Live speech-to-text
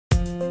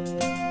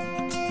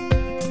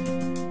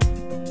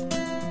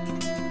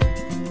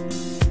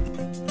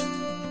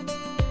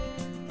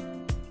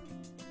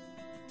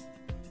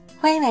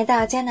欢迎来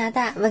到加拿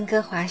大温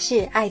哥华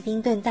市爱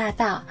丁顿大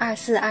道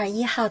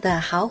2421号的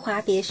豪华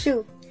别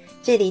墅，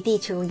这里地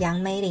处杨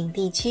梅岭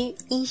地区，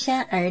依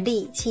山而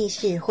立，气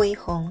势恢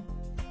宏。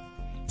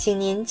请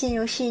您进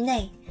入室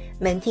内，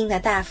门厅的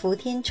大幅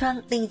天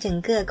窗令整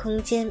个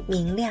空间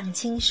明亮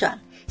清爽，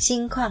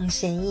心旷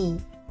神怡。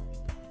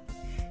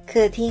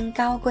客厅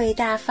高贵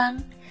大方，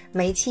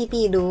煤气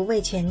壁炉为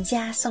全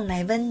家送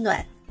来温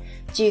暖，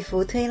巨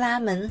幅推拉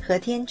门和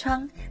天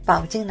窗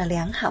保证了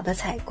良好的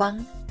采光。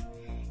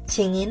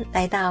请您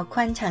来到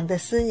宽敞的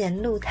私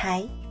人露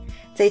台，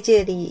在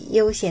这里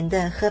悠闲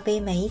地喝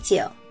杯美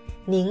酒，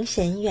凝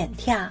神远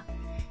眺，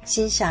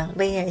欣赏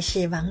威尔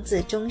士王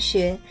子中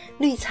学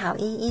绿草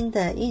茵茵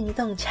的运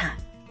动场，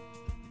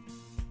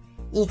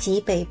以及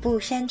北部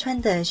山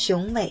川的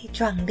雄伟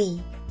壮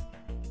丽。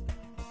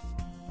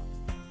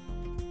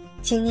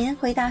请您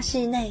回到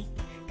室内，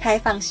开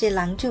放式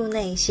廊柱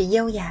内是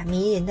优雅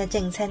迷人的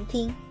正餐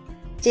厅，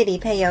这里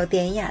配有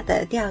典雅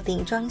的吊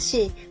顶装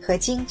饰和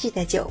精致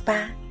的酒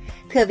吧，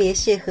特别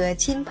适合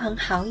亲朋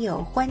好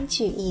友欢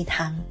聚一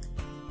堂。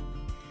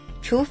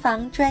厨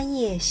房专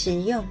业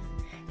实用，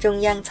中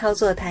央操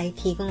作台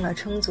提供了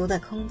充足的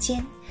空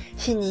间，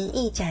是您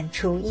一展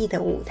厨艺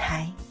的舞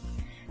台。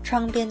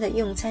窗边的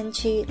用餐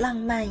区浪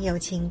漫有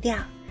情调，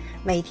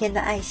每天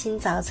的爱心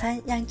早餐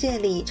让这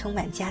里充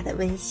满家的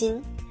温馨。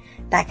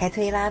打开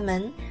推拉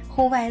门，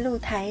户外露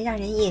台让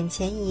人眼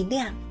前一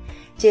亮，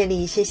这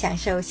里是享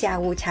受下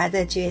午茶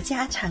的绝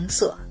佳场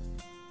所。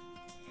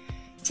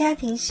家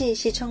庭室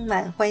是充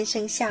满欢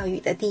声笑语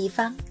的地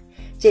方，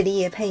这里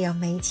也配有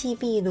煤气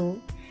壁炉，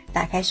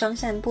打开双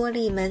扇玻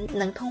璃门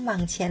能通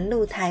往前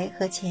露台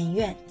和前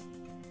院。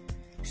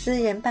私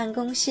人办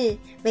公室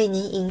为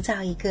您营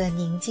造一个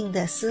宁静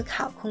的思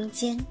考空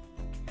间，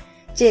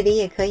这里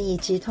也可以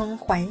直通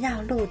环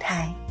绕露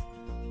台。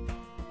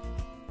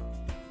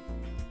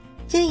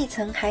这一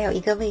层还有一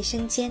个卫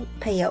生间，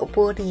配有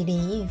玻璃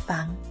淋浴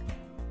房。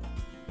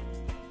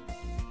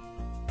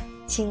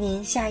请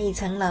您下一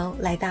层楼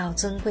来到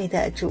尊贵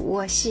的主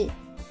卧室，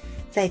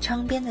在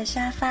窗边的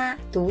沙发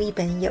读一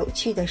本有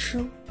趣的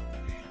书，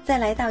再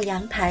来到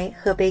阳台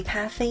喝杯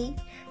咖啡，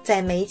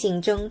在美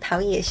景中陶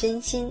冶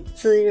身心，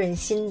滋润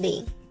心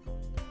灵。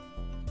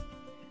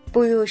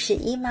步入式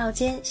衣帽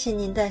间是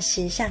您的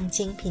时尚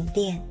精品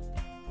店。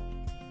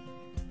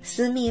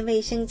私密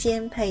卫生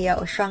间配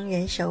有双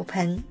人手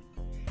盆、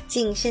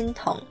净身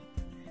桶、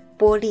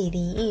玻璃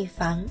淋浴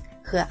房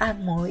和按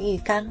摩浴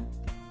缸。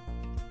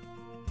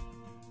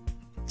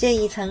这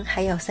一层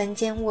还有3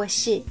间卧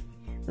室，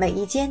每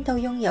一间都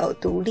拥有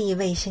独立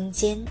卫生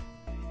间。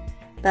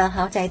本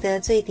豪宅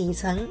的最底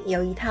层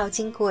有一套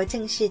经过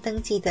正式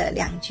登记的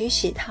2居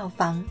室套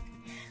房，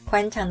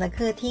宽敞的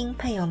客厅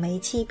配有煤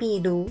气壁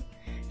炉，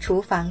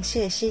厨房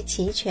设施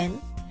齐全，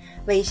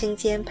卫生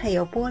间配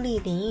有玻璃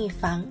淋浴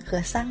房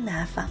和桑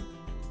拿房。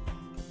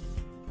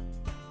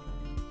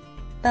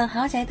本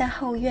豪宅的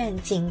后院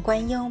景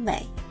观优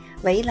美，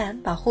围栏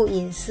保护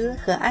隐私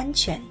和安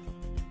全。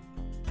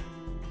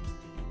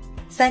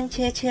3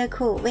车车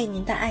库为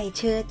您的爱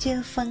车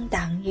遮风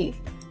挡雨。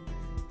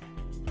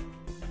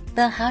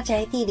本豪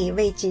宅地理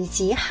位置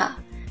极好，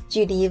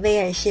距离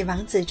威尔士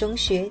王子中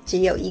学只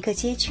有1个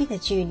街区的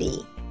距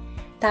离，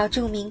到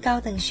著名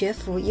高等学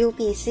府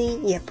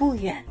UBC 也不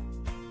远。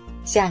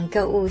想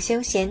购物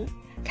休闲，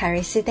凯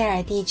瑞斯戴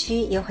尔地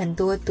区有很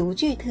多独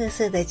具特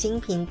色的精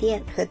品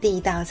店和地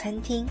道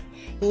餐厅，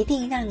一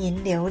定让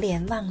您流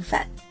连忘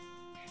返。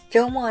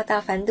周末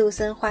到凡杜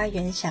森花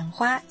园赏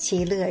花，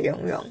其乐融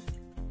融。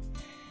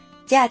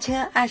驾车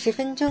20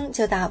分钟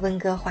就到温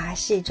哥华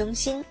市中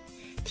心，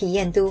体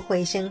验都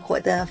会生活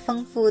的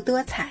丰富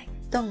多彩，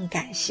动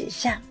感时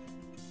尚。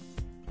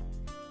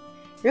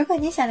如果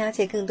您想了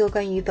解更多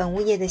关于本物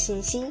业的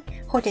信息，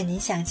或者您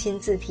想亲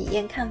自体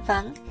验看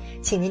房，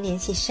请您联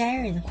系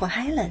Sharon 或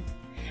Helen。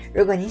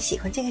如果您喜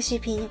欢这个视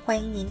频，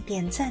欢迎您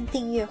点赞、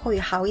订阅或与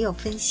好友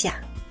分享。